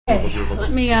Okay,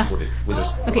 let me,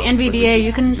 okay, NVDA,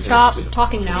 you can stop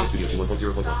talking now.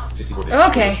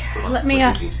 Okay, let me,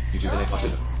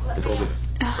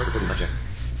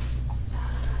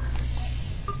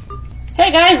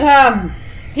 Hey guys,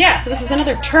 yeah, so this is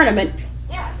another tournament.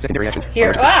 Secondary actions.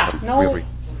 Here, no.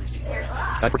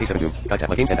 Guide for K7 Doom. Guide tab.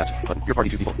 My games and apps. Button. Your party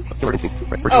 2 people. Killer Instinct.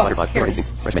 Virtual Ladder 5. Killer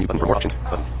Instinct. Press menu button for more options.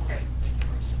 Button.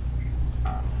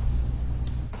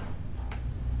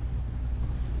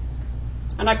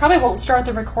 And I probably won't start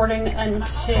the recording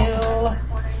until...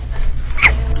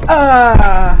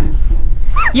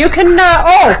 You can,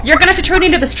 you're gonna have to tune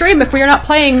into the stream if you're not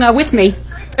playing with me.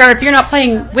 Or if you're not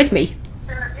playing with me.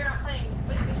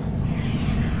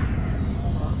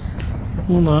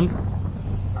 Hold on.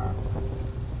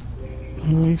 Let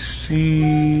me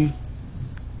see.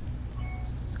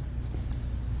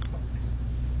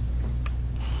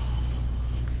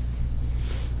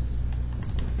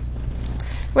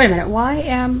 Wait a minute, why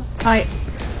am I...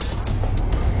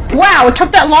 Wow, it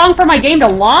took that long for my game to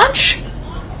launch?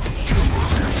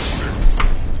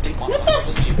 What the...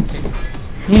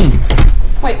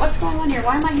 Wait, what's going on here?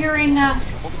 Why am I hearing,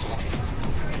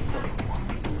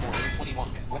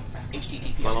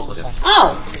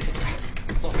 Oh!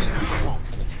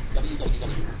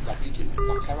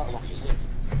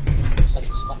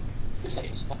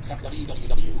 Settings.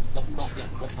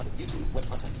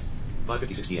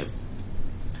 5:56 p.m.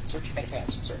 Search edit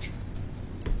tabs. Search.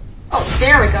 Oh,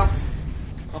 there we go.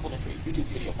 Complimentary YouTube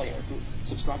video player.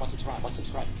 Subscribe.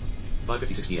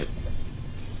 5:56 p.m.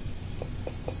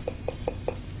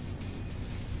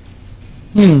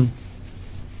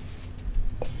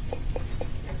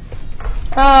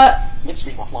 Link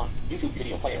stream offline. YouTube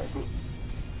video player.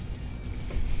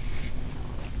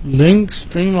 Link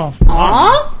stream off.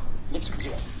 Link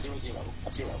 0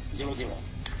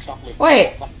 Stop link.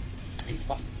 Wait.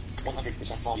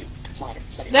 100% volume. Slider.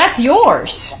 Settings. That's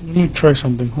yours. Let me try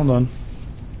something. Hold on.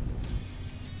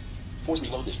 Force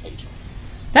reload this page.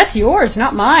 That's yours,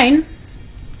 not mine.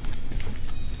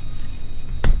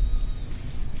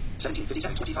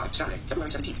 17:57:25 Saturday,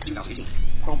 February 17, 2018.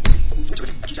 Chrome.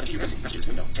 G17 messages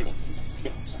window. Table.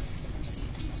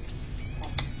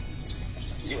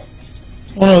 0.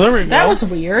 Oh no, there we go. That was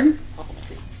weird.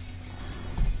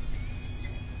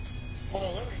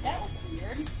 That was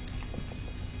weird.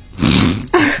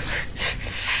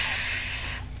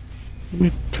 Let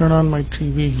me turn on my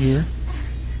TV here.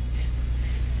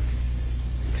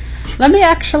 Let me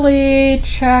actually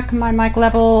check my mic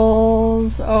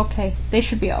levels. Okay, they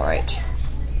should be alright.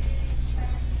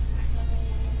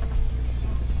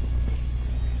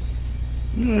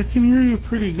 Yeah, I can hear you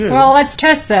pretty good. Well, let's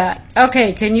test that.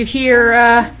 Okay, can you hear,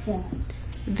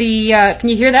 can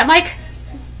you hear that mic?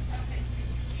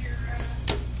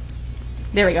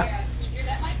 There we go.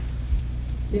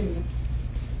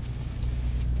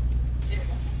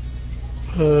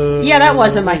 Yeah, that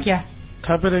was a mic, yeah.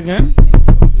 Tap it again.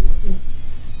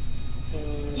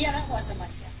 Yeah, that was a mic,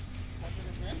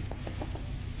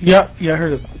 yeah. Yeah, I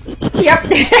heard it. Yep.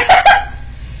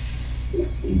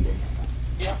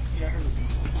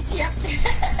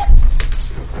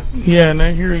 Yeah, and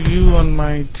I hear you on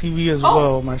my TV as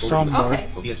well, my soundbar. Okay.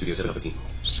 OBS Studio 7:15.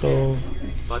 So,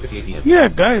 5:58 p.m. yeah,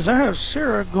 guys, I have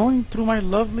Sarah going through my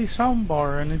lovely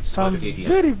soundbar, and it sounds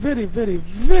very, very, very,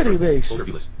 very bass. Folder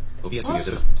view list. OBS Studio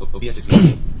 7. OBS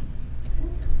 16.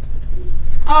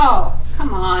 Oh,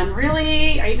 come on,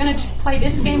 really? Are you gonna play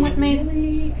this game with me?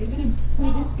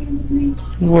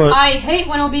 What? I hate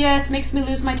when OBS makes me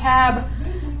lose my tab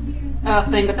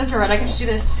thing, but that's alright, I can just do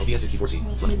this. OBS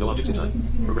 64C. Select no objects inside.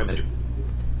 Program Manager.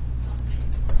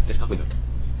 Desktop window.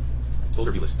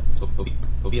 Folder view list.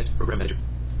 OBS Program Manager.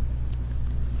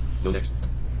 No next.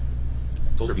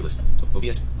 Folder view list.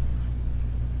 OBS.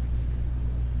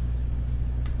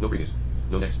 No previous.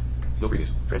 No next. No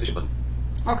previous. Transition button.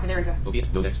 Okay, there we go.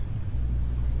 OBS. No next.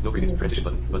 No previous. Transition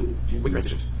button. Button. Quick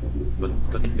transitions. Button.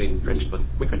 Cut. Fade. Transition button.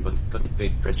 Quick button. Cut.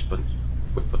 Fade. Transition button.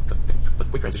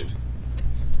 Quick transitions.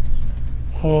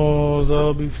 Oh,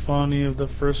 that'll be funny if the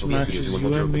first OBS match Studio is 2 you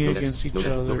 110. and me No against next. each No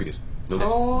next. No other. previous. No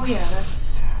next. Oh, yeah,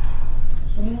 that's...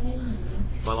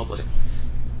 File all plus.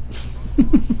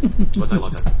 What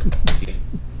dialogue type? PA.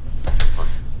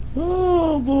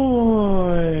 Oh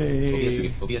boy! OBS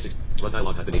Studio. OBS 6. What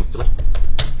dialogue type? Name. Select.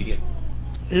 PDA.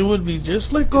 It would be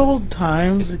just like old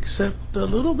times, except a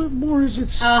little bit more is at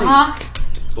stake. Uh-huh.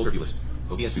 Folder view list.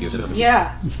 OBS Studio 7.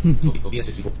 Yeah. OBS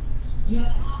 64.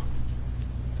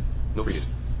 No previous.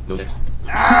 No next.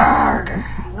 Arrgh.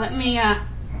 Let me,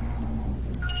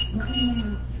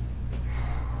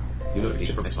 New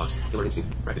notification from Xbox. Killer Instinct.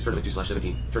 Practice tournament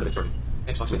 2/17. Tournament started.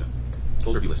 Xbox window.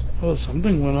 Folder view list. Oh,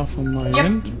 something went off on my Yep.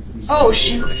 end. Oh,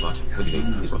 shoot. Xbox. Wendy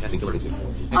name is broadcasting Killer Instinct.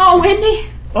 Oh, Wendy.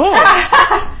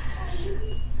 Oh!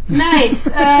 Nice.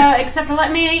 Except for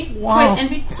let me Wow. quit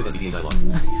and Exit NVDA dialog.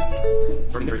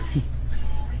 Starting narrator.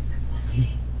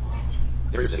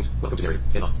 Narrator settings. Welcome to narrator.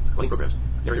 Scan off. Running programs.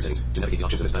 Narrator settings. To navigate the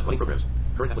options in this tab. Running programs.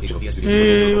 Current application OBS Studio.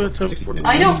 Hey, what's up, 64 bit.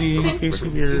 I know. Wendy, in case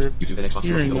of your YouTube and Xbox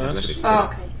hearing to us. activate.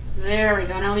 Okay. There we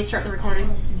go. Now let me start the recording.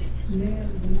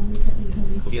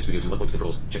 OBS Studio to 1 point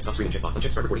controls. Check stop screen and checkbox.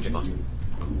 Uncheck start recording checkbox.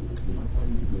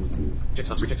 Check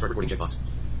stop screen. Check start recording checkbox.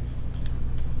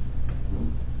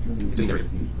 Exiting narrator.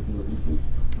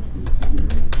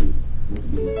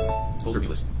 Folder view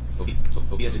list.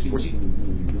 OBS 64C.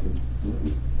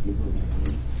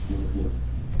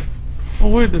 Oh,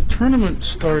 wait, the tournament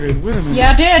started. Wait a minute.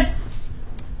 Yeah, I did.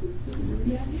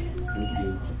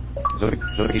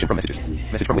 Notification from messages.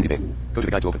 Message from Wendy Bang. Go to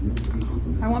the guide to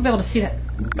open. I won't be able to see that.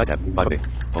 Guide tab. 5 of 8.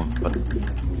 Home. Button.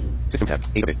 System tab.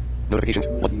 8 of 8. Notifications.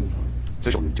 1.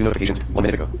 Social. 2 notifications. 1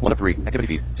 minute ago. 1 of 3. Activity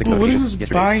feed. 6 Oh, what is notifications. this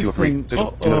Yesterday. buy 2 of 3. thing?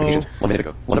 Social. 2 Uh-oh. notifications. 1 minute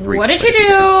ago. 1 of 3. What did you Press do?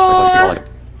 Press 1 to clear all items.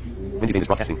 Wendy Bang is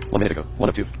broadcasting. 1 minute ago. 1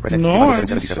 of 2. Press X. No,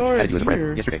 577. I saw it Added you as a here.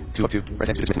 friend. Yesterday. 2 of 2. Press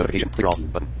X to dismiss notification. Clear all.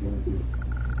 Button.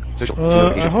 Social. 2 I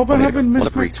notifications. hope 1 I minute ago. haven't 1 missed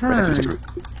of 3. my Press X to dismiss turn. group.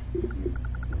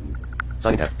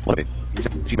 Sign in tab. 1 of 8.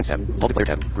 Achievements tab. Multiplayer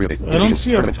tab. 3 of 8. I don't Notifications.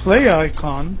 see a Tournaments. play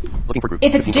icon. Looking for group.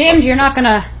 If it's 15 dimmed, subplots. you're not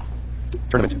gonna.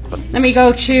 Tournaments. Button. Let me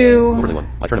go to. Overlay 1.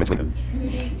 My tournaments window.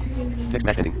 Next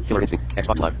match pending. Killer Instinct.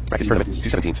 Xbox Live. Practice tournament.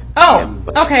 217s. Oh,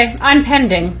 okay. I'm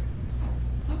pending.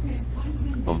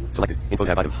 Home. Selected. Info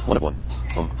tab item. 1 of 1.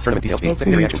 Home. Tournament details. How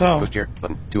Secondary can you actions. tell? Coach chair.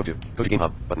 Button. 2 of 2. Go to game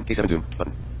hub. Button. K7 zoom.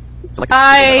 Button. Selected.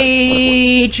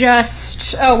 I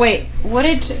just. Oh wait. What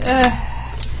did?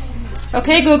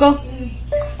 Okay, Google.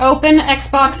 Open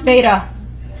Xbox beta.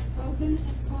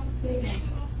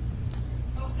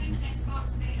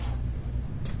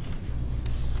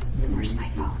 Where's my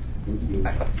phone?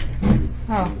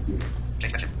 Oh.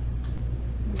 Change section.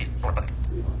 Feed. Forward button.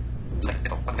 Select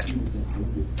info. One message.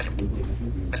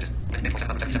 Session. Messages. Info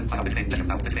 777. File. Session. File. Session.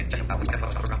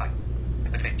 File.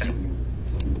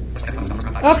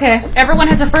 Session. Okay. Everyone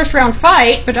has a first round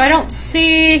fight, but I don't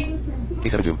see.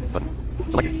 K7 zoom. Button.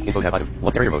 Selected. Info tab item.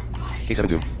 1 area mode. K7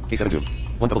 zoom. K7 zoom.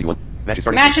 1W1. Match is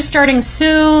starting. Match is starting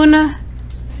soon.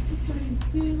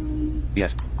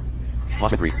 BS.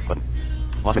 Mossman 3. Button.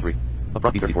 Mossman 3.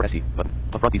 Upfront B34ST. Button.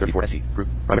 Upfront B34ST. Group.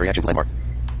 Primary actions landmark.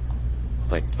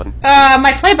 Play. Button.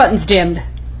 My play button's dimmed.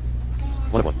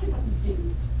 1 of 1.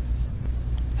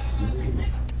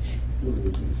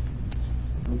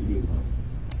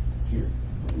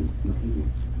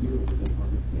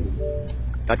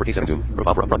 Guide for K7 zoom.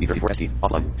 Profile for upfront B34ST.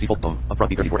 Offline. See full home. Upfront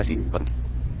B34ST. Button.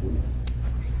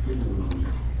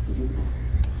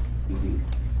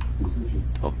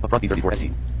 Home. Upfront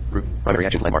B34ST. Group. Primary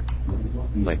actions landmark.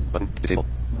 Play. Button. Disable.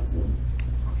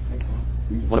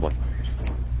 1 of 1.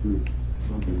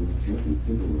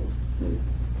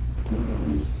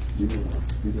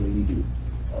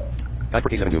 Guide for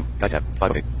K7 zoom. Guide tab.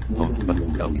 5 of 8. Home.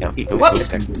 Button. Go. Down. E. Whoops.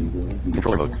 Text.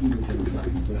 Controller mode.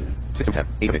 System tab.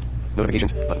 8 of 8.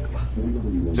 Notifications.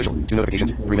 Button. Social. 2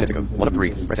 notifications. 3 minutes ago. 1 of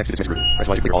 3. Press X to dismiss group. Press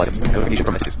Y to clear all items. Notification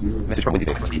from messages. Message from Wendy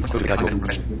Day. Go to the guide to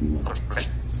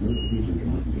open.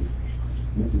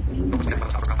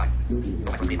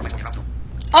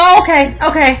 Oh, okay.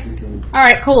 Okay. All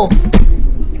right. Cool.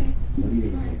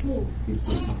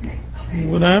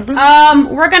 What happened?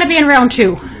 We're gonna be in round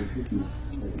 2.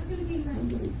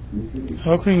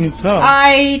 How can you tell?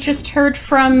 I just heard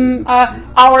from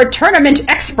our tournament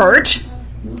expert.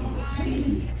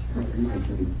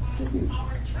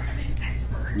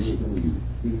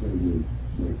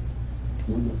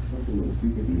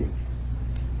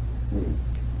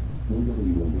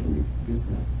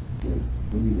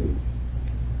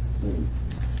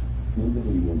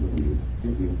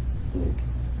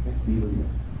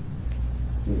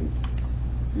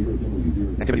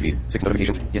 Activity feed. 6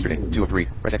 notifications. Yesterday. 2 of 3.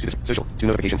 Press X to dismiss. Social. 2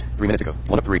 notifications. 3 minutes ago.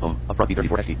 1 of 3. Home. Upfront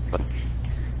B34ST. Button.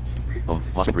 Home.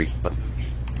 Mossman 3. Button.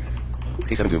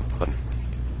 K7 zoom. Button.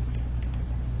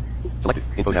 Selected.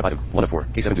 Info tab item. 1 of 4.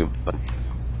 K7 zoom. Button.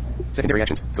 Secondary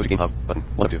actions. Go to game hub. Button.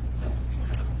 1 of 2.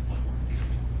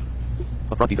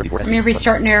 Upfront B34ST. Let me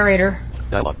restart narrator.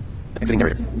 Dialog. Exiting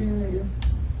narrator.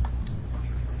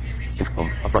 Home.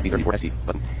 Upfront B34ST.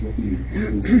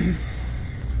 Button.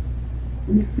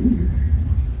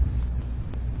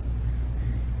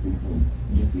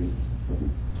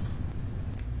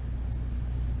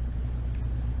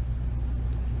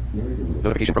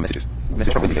 Notification from messages.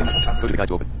 Message from Wendy Day. Go to the guide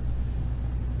to open.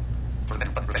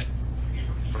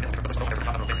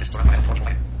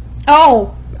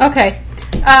 Oh, okay.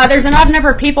 There's an odd number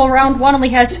of people. Round 1 only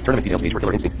has... Tournament details page for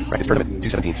Killer Instinct. Practice tournament.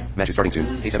 217s. Matches starting soon.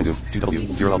 K7 Zoom. 2W.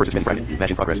 0L versus Min bracket. Match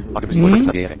in progress. Octopus versus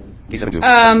Nadia. K7 Zoom.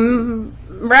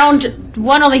 Round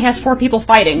 1 only has 4 people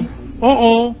fighting.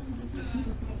 Uh-oh.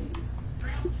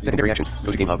 Secondary actions.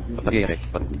 Go to Game Hub. Nadia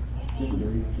button.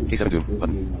 K7 Zoom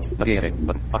button. Nadia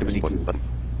button. Octopus decoy button.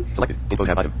 Selected. Info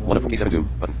tab item. 1 of 4. K7 Zoom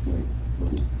button.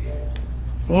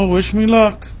 Oh, wish me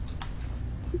luck.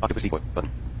 Octopus decoy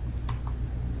button.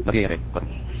 Nadia button.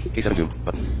 K7 Zoom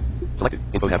button. Selected.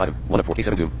 Info tab item. 1 of 4.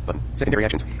 K7 Zoom button. Secondary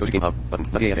actions. Go to Game Hub button.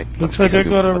 Nadia Looks like I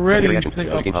got a ready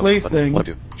play thing. 1 of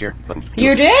 2. Share button.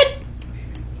 You did?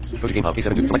 Go to Game Hub.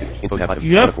 K7 Zoom. Selected. Info tab item.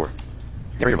 Yep. 1 of 4.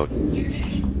 Narrator mode.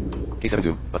 K7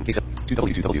 Zoom button. K7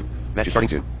 2W 2W. Matches starting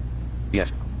soon.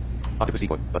 BS. Octopus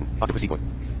decoy button. Octopus decoy.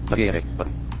 Nadia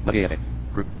button. Nadia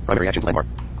group. Primary actions landmark.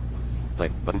 Play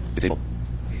button. Disable.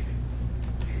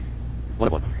 1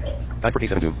 of 1. Guide for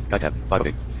K7 Zoom. Guide tab. 5 of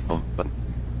 8. Home button.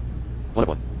 1 of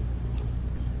 1.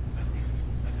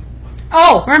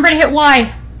 Oh, remember to hit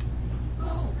Y.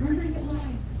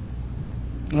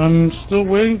 I'm still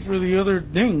waiting for the other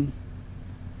ding.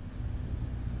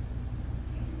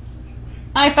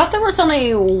 I thought there was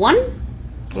only 1.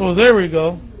 Oh, there we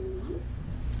go.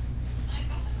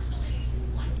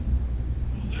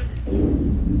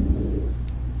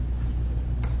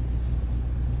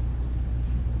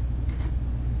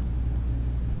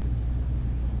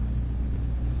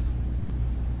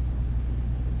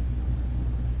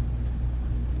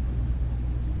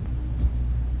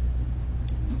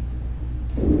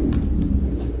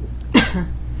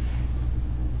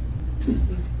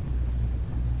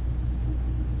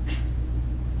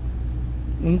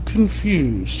 I'm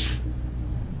confused.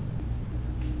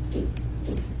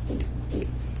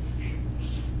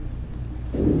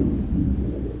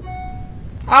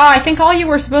 I think all you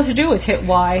were supposed to do was hit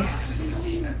Y.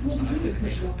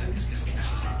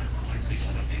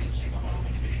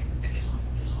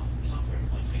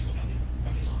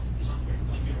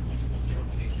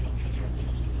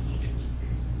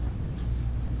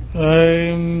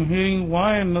 I'm hitting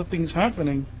Y and nothing's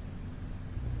happening.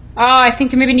 I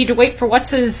think you maybe need to wait for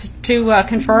what's-his to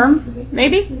confirm,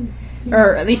 maybe?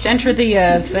 Or at least enter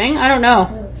the thing? I don't know.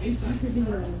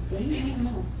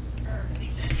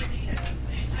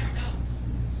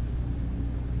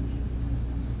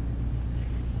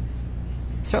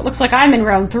 So it looks like I'm in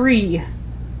round 3.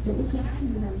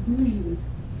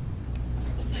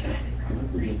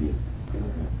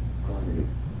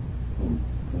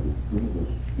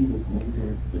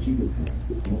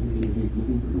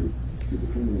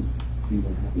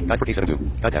 Guide for K7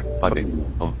 Zoom. Guide tab. 5 of 8.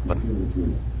 Home button.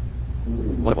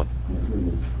 1 of 1.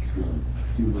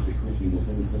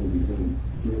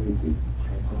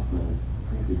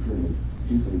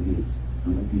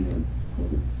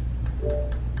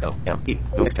 L M E.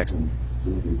 No next text.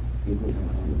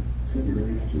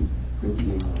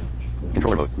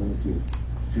 Controller mode.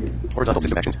 Horizontal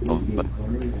system actions. Home button.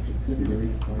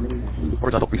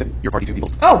 Horizontal preset. Your party 2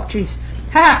 people. Oh, jeez.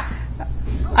 Haha.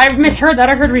 I misheard that.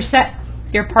 I heard reset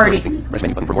your party. Press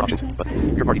menu button for more options.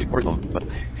 Button. Your party 2. Home button.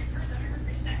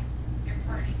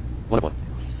 1 of 1.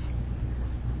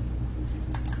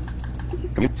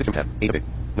 Commute system tab. 8 of 8.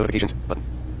 Notifications button.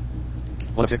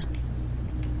 1 of 6.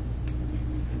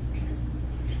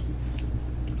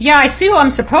 Yeah, I see who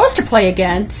I'm supposed to play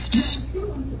against.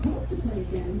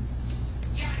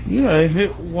 Yeah, I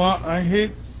hit one. I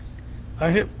hit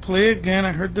play again.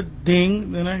 I heard the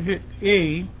ding. Then I hit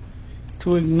A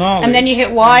to acknowledge. And then you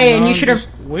hit Y, and you should have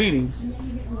waiting.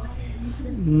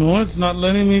 No, it's not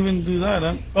letting me even do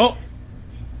that. Oh,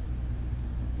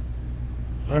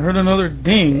 I heard another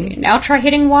ding. Now try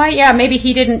hitting Y. Yeah, maybe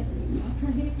he didn't,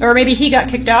 or maybe he got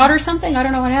kicked out or something. I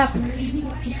don't know what happened.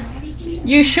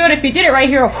 You should, if you did it right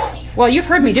here. Well, you've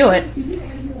heard me do it,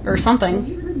 or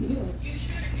something.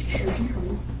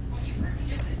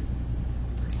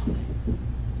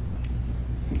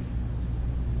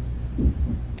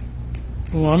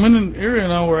 Well, I'm in an area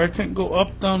now where I can't go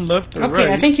up, down, left, or right.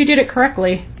 Okay, I think you did it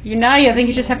correctly. I think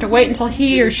you just have to wait until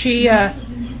he or she.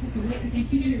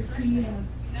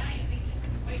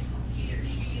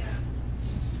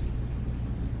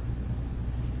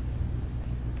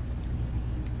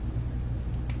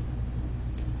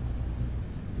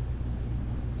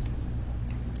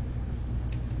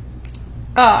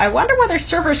 I wonder whether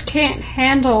servers can't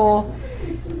handle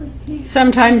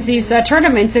sometimes these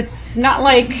tournaments. It's not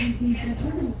like.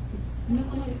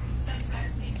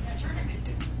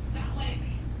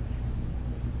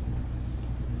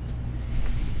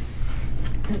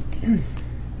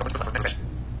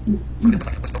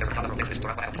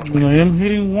 When I am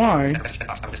hitting Y.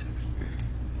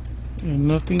 And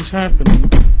nothing's happening.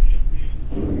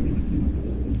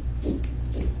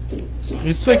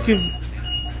 It's like if...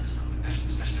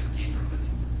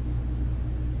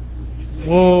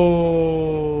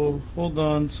 Whoa, hold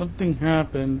on, something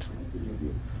happened.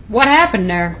 What happened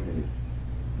there?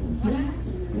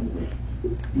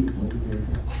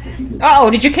 Uh-oh,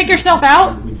 did you kick yourself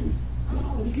out?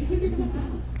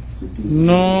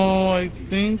 No, I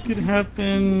think it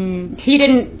happened... He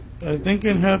didn't... I think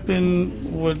it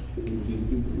happened what...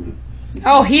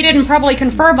 Oh, he didn't probably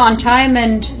confirm on time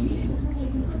and...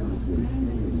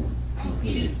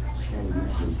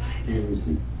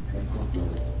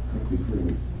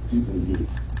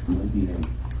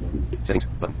 Settings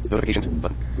button. Notifications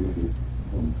button.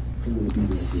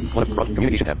 One of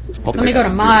communication tab. Let me go to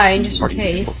mine just in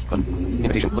case.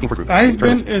 Invitation looking for group. I've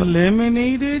been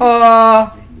eliminated?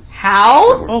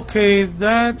 How? Okay,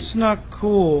 that's not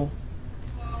cool.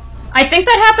 I think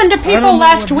that happened to don't people know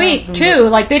last what week happened, too.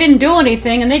 Like they didn't do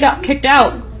anything and they got kicked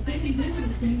out.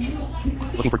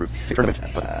 Looking for group. 6 tournaments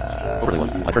button. Overlay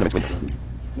 1. My tournaments window.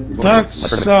 That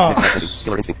sucks.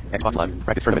 Killer Instinct. Xbox Live.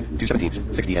 Practice tournament.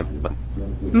 217s. 6 DM button.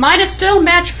 Mine is still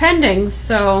match pending,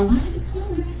 so...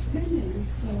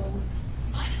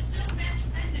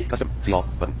 Custom. See all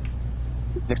button.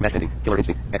 Next match pending. Killer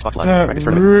Instinct. Xbox Live. That Practice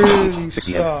tournament. really 6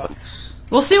 DM button. sucks.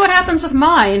 We'll see what happens with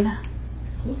mine.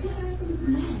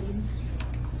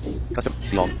 Custom.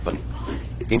 See all button.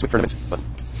 Games with tournaments button.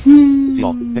 See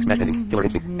all. Next match ending. Killer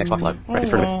Instinct. Xbox Live. Practice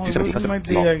tournament. 217 custom. Might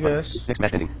See be, all. I button. guess. Next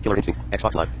match ending. Killer Instinct.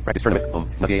 Xbox Live. Practice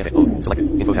tournament. Nugget. Selected.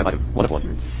 Info tab item. 1 of 1.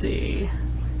 Let's see.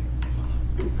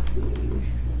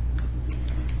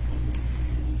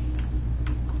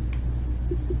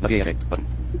 Nugget button.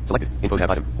 Selected. Info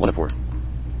tab item. 1 of 4.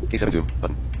 K7 zoom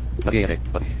button. Nugget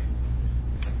button.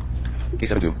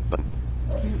 K7 zoom button.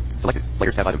 Selected.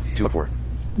 Players tab item. 2 of 4.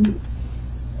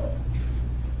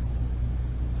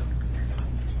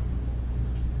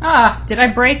 Ah, did I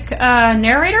break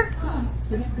narrator?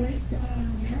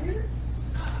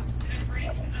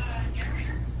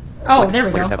 Oh, there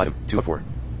we Players go. tab item. 2 of 4.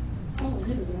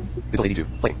 Visual 82.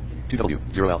 Playing. 2W.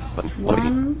 0L button. 1 of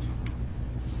 18.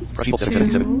 Crush Evil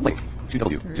 777. Playing.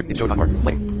 2W. It's Joe Cockmark.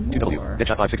 Playing. 2W.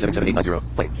 Deadshot 5677890.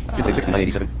 Playing. Good play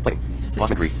 6987. Playing.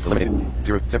 Lost 3. Eliminated.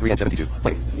 0. Zephyr and 72.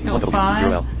 Playing. No, 1W. 5.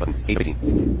 0L button. 8 of 18.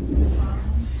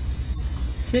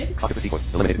 6. Octopus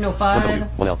sequence. Eliminated. No, 5. 1W.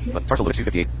 1L. But Tarsal Lewis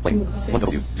 258. Playing.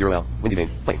 1W. 0L. Windy Vein.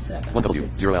 Playing. 1W.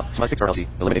 0L. Smize Fix RLC.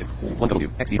 Eliminated. 1W.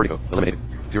 XD Vertigo. Eliminated.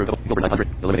 0 Gilbert 900.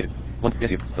 Eliminated. 1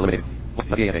 SU. Eliminated. 1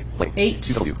 Nugget AFA. Playing. 8.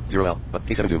 2W. 0L. But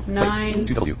K7 Zoom. 9. Playing.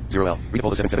 2W. 0L. Rita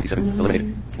Polo 777.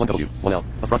 Eliminated. 1W. 1L.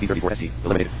 Upfront B34 ST.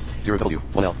 Eliminated. 0W.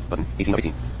 1L. Button. 18 of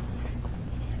 18.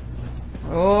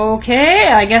 Okay,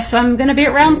 I guess I'm gonna be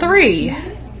at round 3.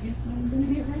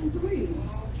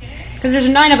 Because there's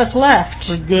 9 of us left.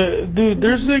 Dude,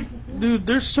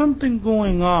 there's something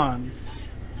going on.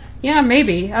 Yeah,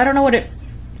 maybe. I don't know what it...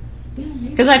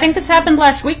 Because I think this happened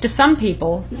last week to some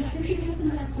people.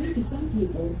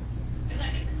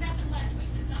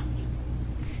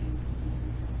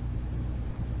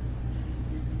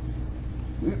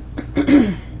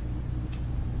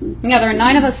 Yeah, there are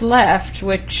 9 of us left,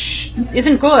 which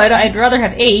isn't good. I'd rather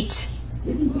have 8.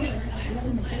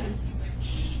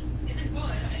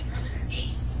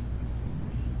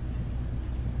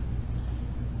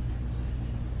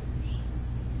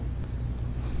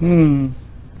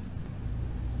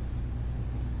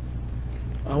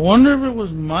 I wonder if it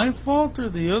was my fault or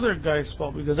the other guy's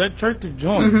fault, because I tried to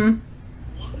join.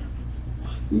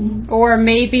 Or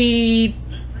maybe...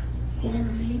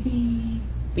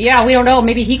 Yeah, we don't know.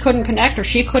 Maybe he couldn't connect or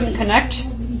she couldn't connect.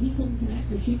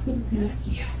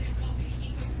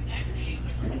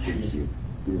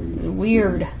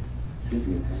 Weird.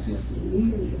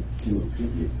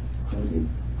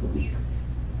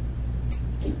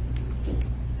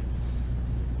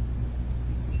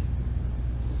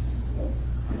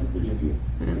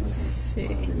 Let's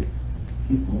see.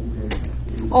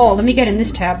 Oh, let me get in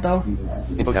this tab though.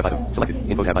 Info tab item. Selected.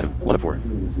 Info tab item. 1 of 4.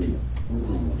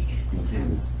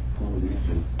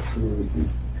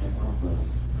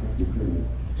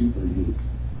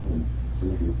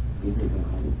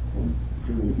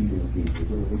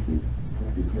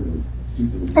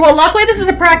 Well, luckily this is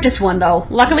a practice one though.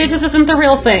 Luckily this isn't the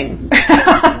real thing.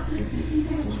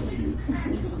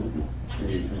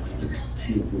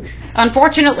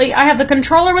 Unfortunately, I have the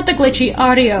controller with the glitchy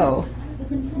audio.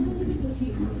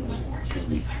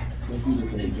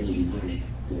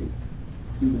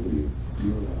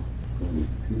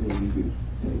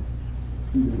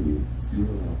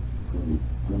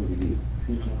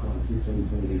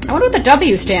 I wonder what the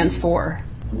W stands for.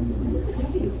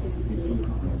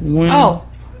 When, Oh.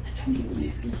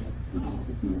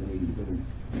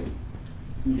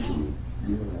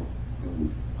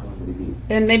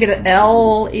 And maybe the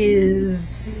L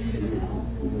is...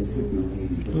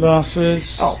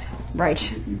 Losses. Oh,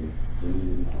 right.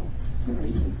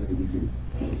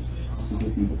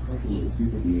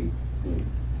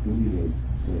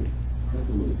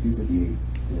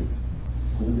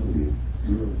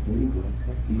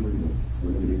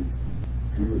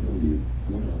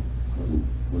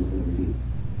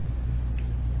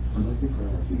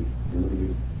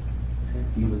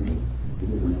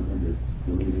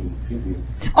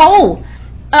 Oh!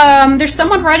 There's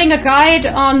someone writing a guide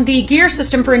on the gear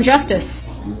system for Injustice.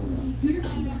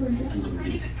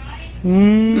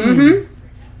 Mm-hmm.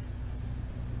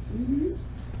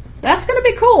 That's gonna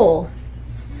be cool.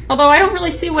 Although I don't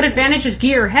really see what advantages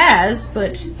gear has,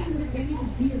 but...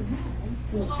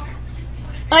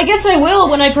 I guess I will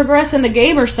when I progress in the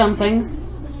game or something.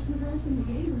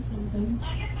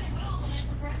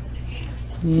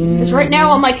 Because right now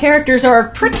all my characters are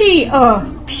pretty,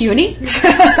 puny.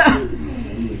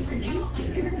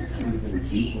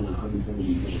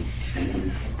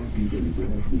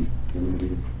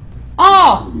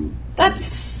 Oh! That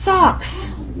sucks.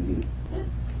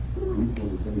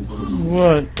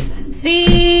 What?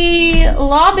 The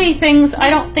lobby things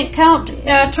I don't think count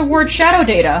toward shadow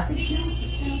data.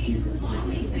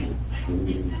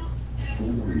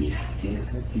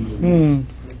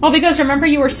 Well, because remember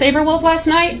you were Saberwolf last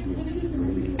night?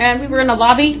 And we were in a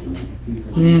lobby?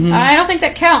 Mm-hmm. I don't think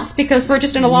that counts because we're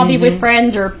just in a lobby with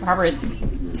friends or however it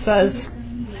says.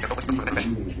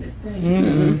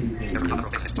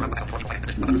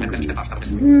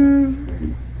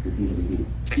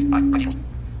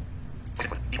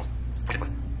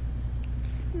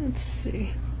 Let's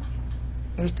see.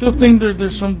 I still think that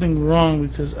there's something wrong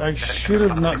because I should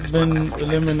have not been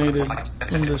eliminated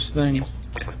from this thing.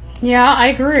 Yeah, I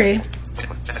agree.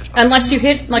 Unless you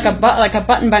hit like a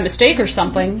button by mistake or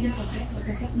something.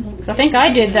 'Cause I think I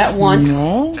did that once.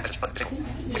 No?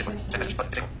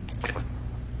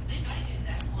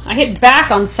 I hit back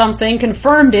on something,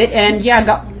 confirmed it, and yeah,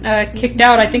 got kicked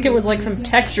out. I think it was like some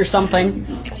text or something.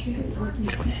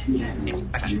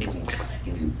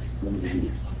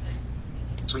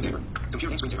 Screensaver. Computer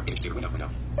game screensaver. Page 2. Window.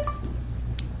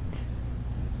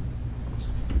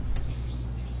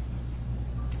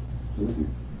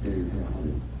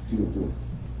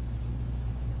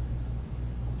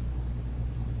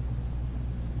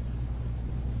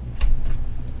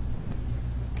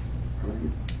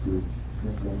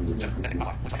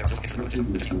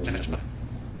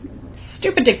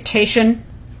 Stupid dictation.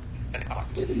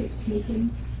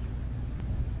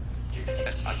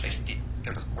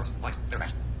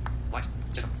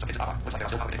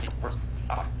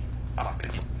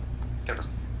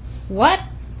 What?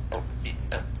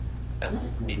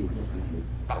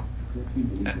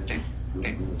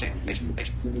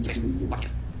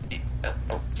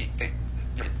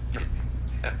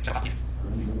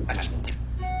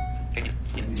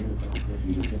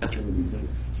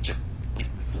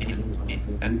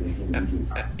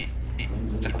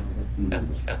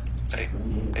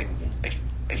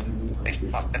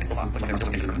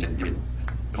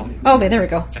 Okay, there we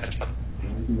go.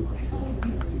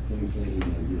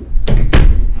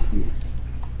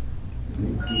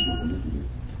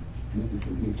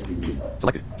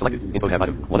 Selected. Info tab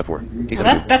item. 1 of 4.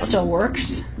 Well, that still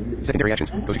works. Secondary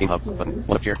actions. Go to game hub. Button.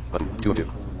 1 of chair. Button. 2 of 2.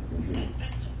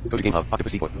 Go to game hub.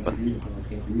 Octopus decoy. Button.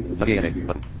 WAA.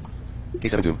 Button.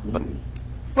 K7 zoom. Button.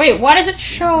 Wait, why does it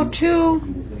show two?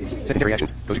 Secondary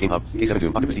actions. Go to game hub. K7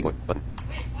 zoom. Octopus decoy. Button.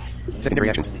 Secondary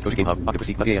actions. Go to game hub. Octopus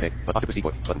decoy. WAA. Octopus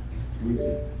decoy. Button.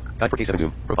 Guide for K7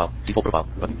 zoom. Profile. See full profile.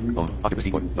 Button. Octopus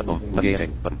decoy. Button. WAA.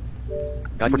 Button.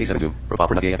 Guide for K7 zoom. Profile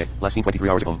for WAA. Last seen 23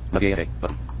 hours ago. WAA.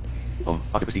 Button.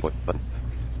 Octopus decoy. Button.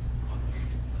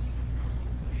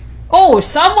 Oh,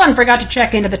 someone forgot to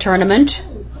check into the tournament.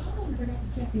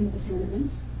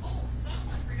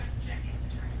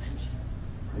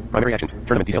 Primary actions.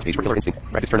 Tournament details page for Killer Instinct.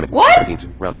 Practice tournament. What? 17s.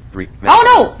 Round 3. Oh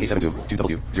no! K7 zoom.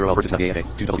 2W. 0L versus WAA.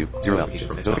 2W. 0L.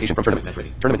 Notification from tournament.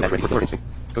 Tournament match ready for Killer Instinct.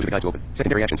 Go to the guide to open.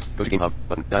 Secondary actions. Go to game hub.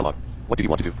 Button. Dialog. What do you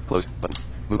want to do? Close. Button.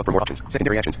 Move up for more options.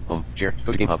 Secondary actions. Home. Share.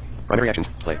 Go to game hub. Primary actions.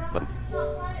 Play. Button.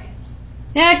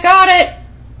 Yeah, got it.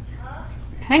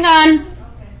 Hang on.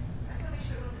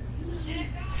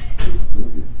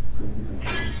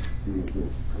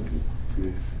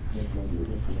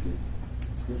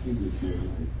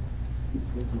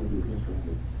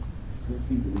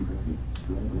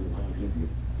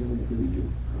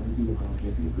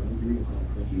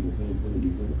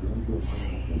 Let's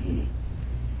see.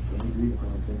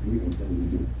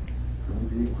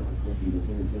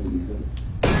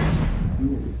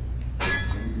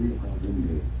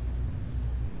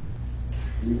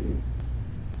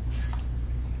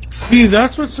 See,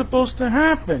 that's what's supposed to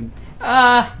happen.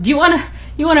 Do you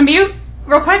wanna mute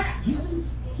real quick? You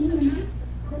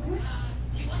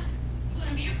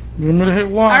want me to hit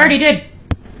Y? I already did.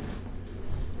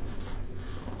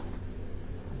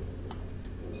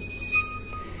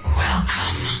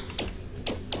 Welcome.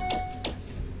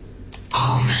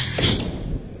 Omen.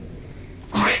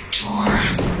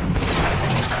 Victor.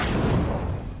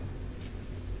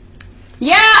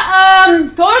 Yeah,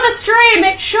 go to the stream.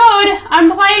 It should.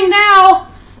 I'm playing now.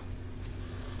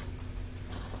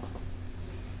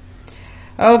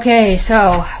 Okay,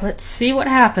 so let's see what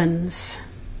happens.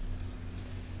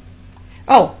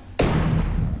 Oh.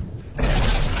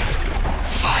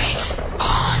 Fight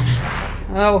on.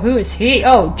 Oh, who is he?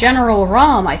 Oh, General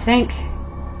Rom, I think.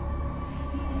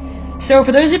 So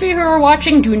for those of you who are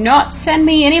watching, do not send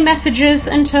me any messages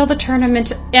until the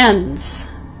tournament ends.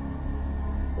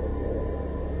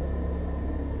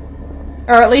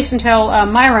 Or at least until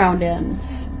my round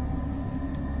ends.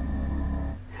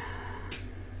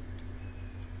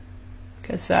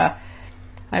 Because I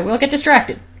will get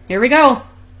distracted. Here we go.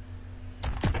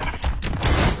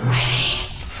 Ready.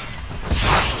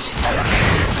 Fight.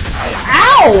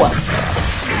 Ow!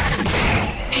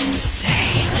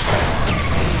 Insane.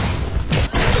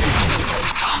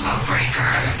 Combo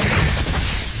breaker.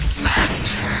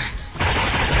 Master.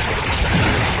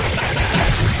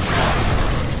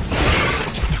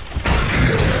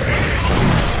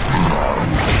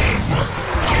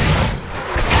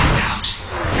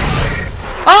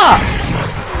 Ah!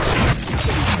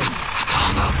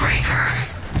 Combo breaker.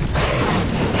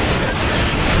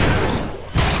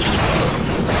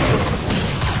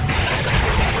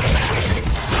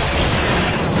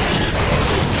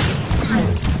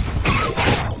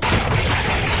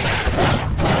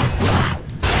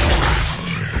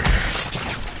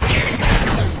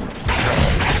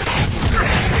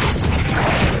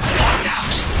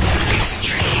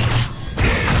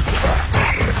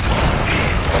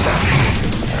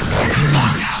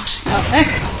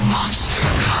 Monster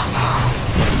combo.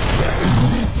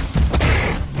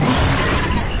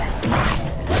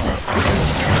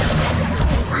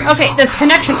 Okay, this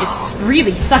connection is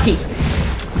really sucky.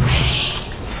 Ready.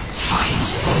 Fight.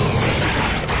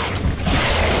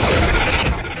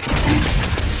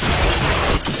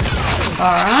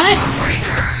 Alright.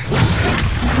 Breaker.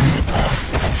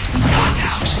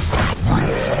 Knockout.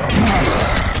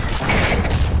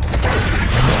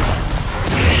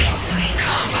 Beastly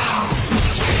combo.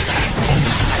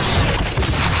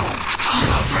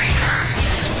 Combo breaker.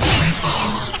 Triple.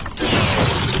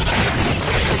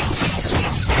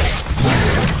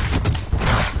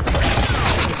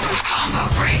 Combo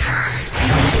breaker.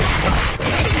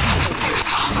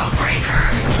 Combo breaker.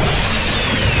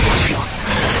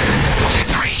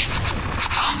 3.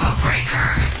 Combo breaker.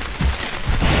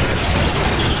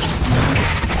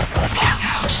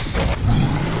 Knockout.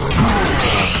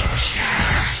 Danger.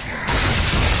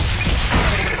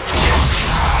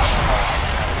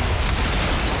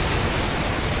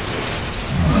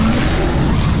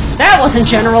 That wasn't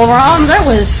General Rom, that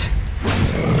was...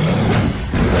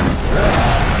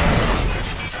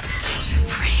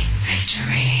 Supreme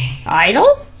victory.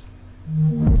 Idol?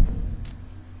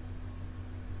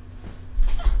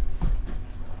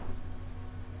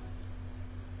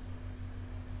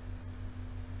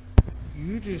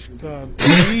 You just got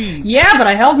beat. Yeah, but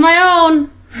I held my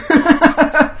own.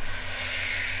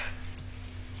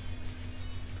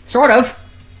 Sort of.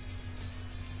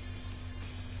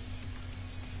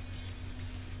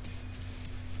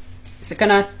 Is it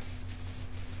gonna...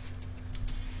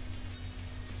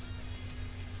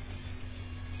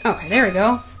 Okay, there we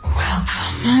go.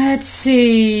 Welcome. Let's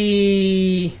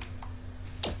see...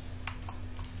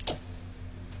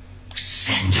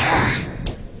 Cinder.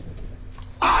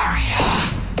 Arya.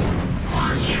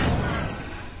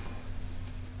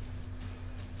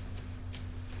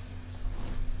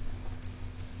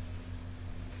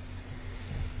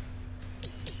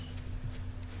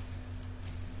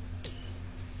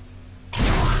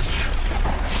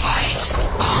 Fight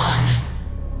on.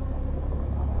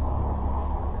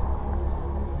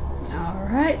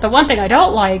 Alright, the one thing I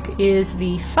don't like is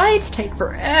the fights take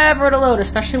forever to load,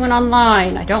 especially when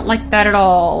online. I don't like that at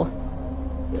all.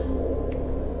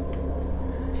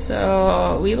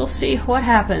 So, we will see what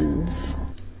happens.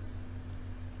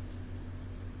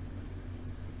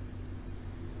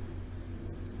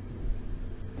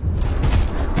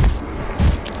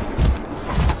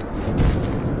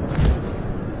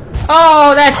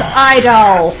 Oh, that's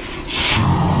Idol!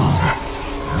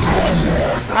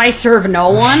 I serve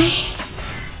no one?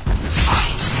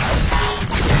 Fight.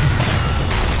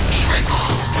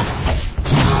 Triple.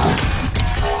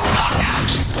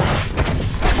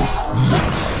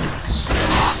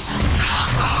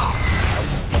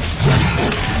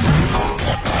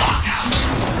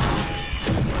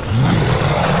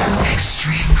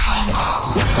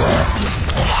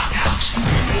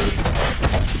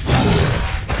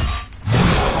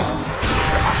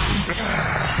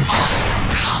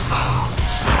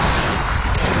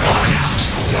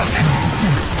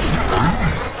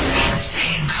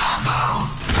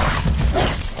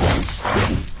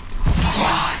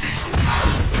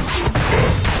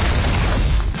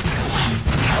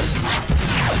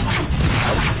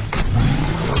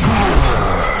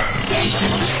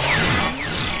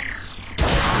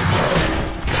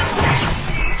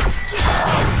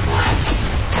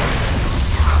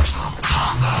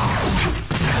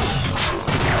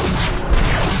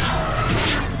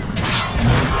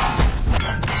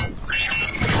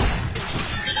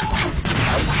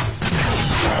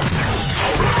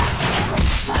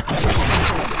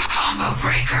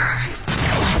 attacker.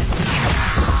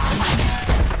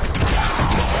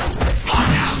 Lock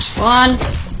out.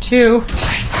 1, 2,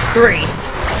 3.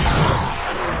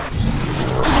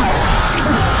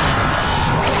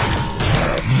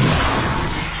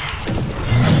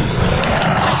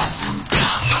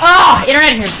 Oh,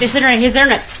 internet here. His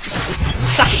internet.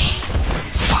 Suck.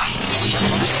 Fight.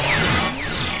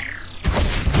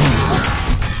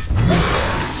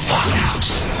 Lock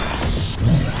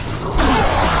out.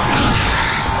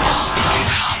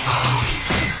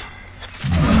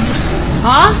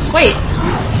 Huh? Wait.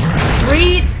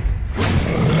 Read.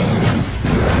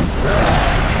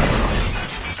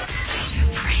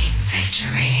 Supreme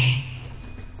victory.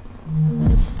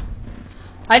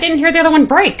 I didn't hear the other one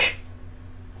break.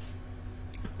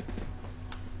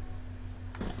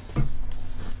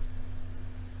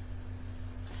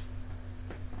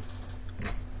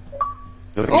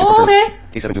 Notification Oh, from okay.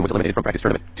 tournament. K7 Zoom was eliminated from practice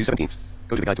tournament. 2/17.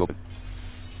 Go to the guide to open.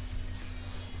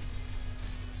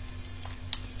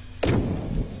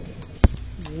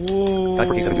 Whoa. Guide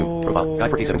for K7 Zoom. Profile. Guide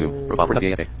for K7 Zoom. Profile for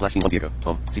WAFA. Last seen 1 Diego.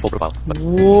 Home. See full profile. Button.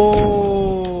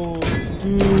 Whoa,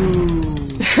 dude.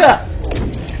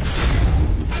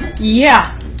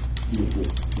 Yeah.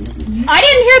 I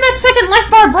didn't hear that second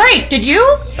left bar break, did you?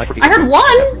 Guide for K7 I heard Zoom.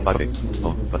 one. 5 of 8.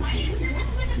 Home. Button.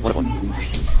 1 of 1.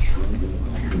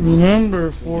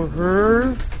 Remember, for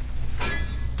her,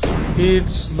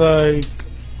 it's like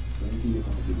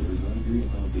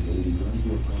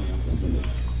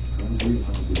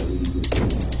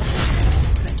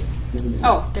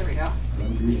Oh, there we go.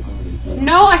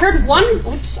 No, I heard one.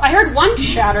 Oops, I heard one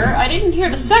shatter. I didn't hear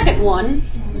the second one.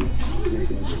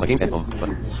 My game's end. Home.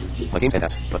 Button. My game's end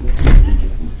apps. Button.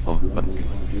 Home. Button.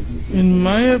 in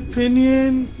my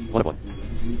opinion, 1 of 1.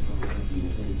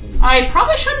 I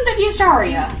probably shouldn't have used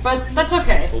Aria, but that's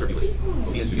okay. Folder view list.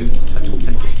 OBS Studio. Tactical.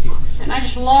 And I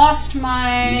just lost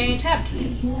my tab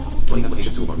key. 20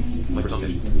 applications toolbar. Microsoft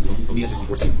Edge. OBS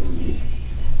 64C.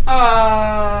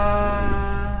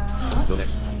 No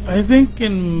next. I think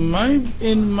in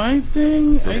my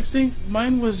thing, I think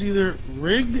mine was either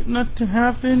rigged not to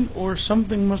happen or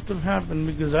something must have happened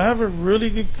because I have a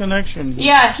really good connection.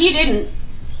 Yeah, he didn't.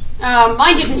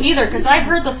 Mine didn't either, because I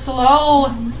heard the slow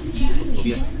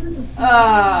OBS.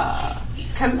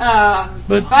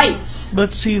 bites.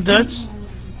 But see that's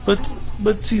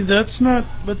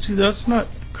not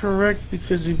correct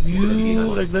because if you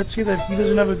like, let's say that he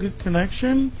doesn't have a good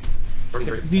connection, Starting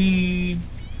narrative. the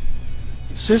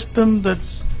system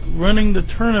that's running the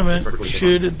tournament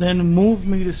should then move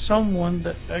me to someone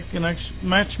that I can actually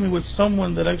match me with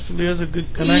someone that actually has a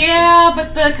good connection. Yeah,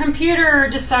 but the computer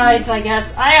decides, I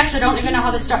guess. I actually don't even know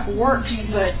how this stuff works,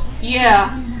 but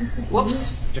yeah.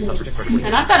 Whoops. Check stop recording.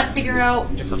 And I've got to figure out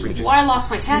why I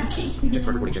lost my tab key. Check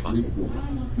start recording checkbox.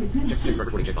 Check start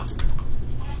recording checkbox.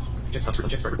 Check stop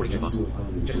recording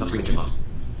checkbox. Check stop screening checkbox.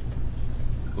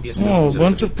 OBS Oh, a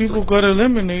bunch of people got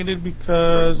eliminated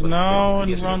because now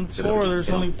in round 4 there's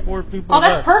only 4 people Oh,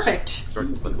 that's left. perfect.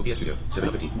 Start button OBS Studio 7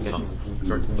 of 15. 10 off.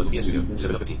 Start button OBS Studio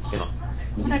 7 of 15. 10 off.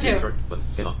 What did I do? Start button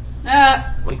 10 off.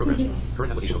 Running programs.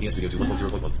 Current application OBS Studio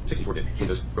 2.1.0.1. 64-bit.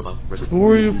 Windows. Profile. Resolution. Who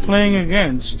are you playing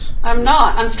against? I'm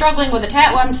not. I'm struggling with a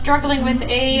tab. I'm struggling with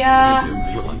a, OBS Studio.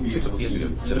 You are live. 6 of OBS Studio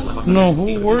 7 black box. No, 8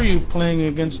 who of were 15. you playing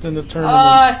against in the tournament?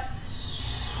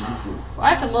 I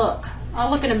have to look. I'll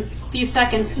look in a few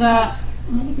seconds. Start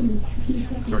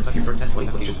test running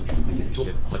applications.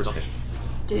 Tooltip. Microsoft Edge.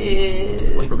 Did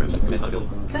Running programs. Command not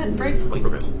available. that break? Running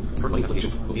programs. Current running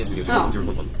applications. OBS Studio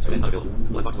 2.0.1. Command not available.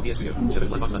 Black box OBS Studio 7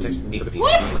 black box text. 8 of 15.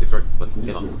 What? Selected start button.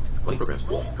 10 off. Running programs.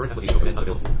 Current application. Command not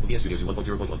available. OBS Studio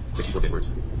 1.0.1. 64-bit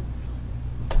words.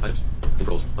 Items.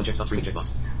 Controls. Uncheck stop screening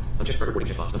checkbox. Uncheck start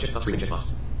recording checkbox. Uncheck stop screening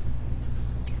checkbox.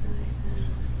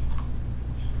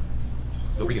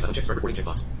 No previous uncheck start recording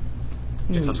checkbox.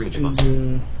 Check stop screening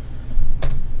checkbox.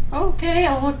 Okay,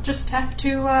 I'll just have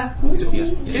to Exit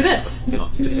OBS. do this. 10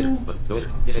 off. Exit enter. But no enter.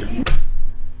 Yes enter.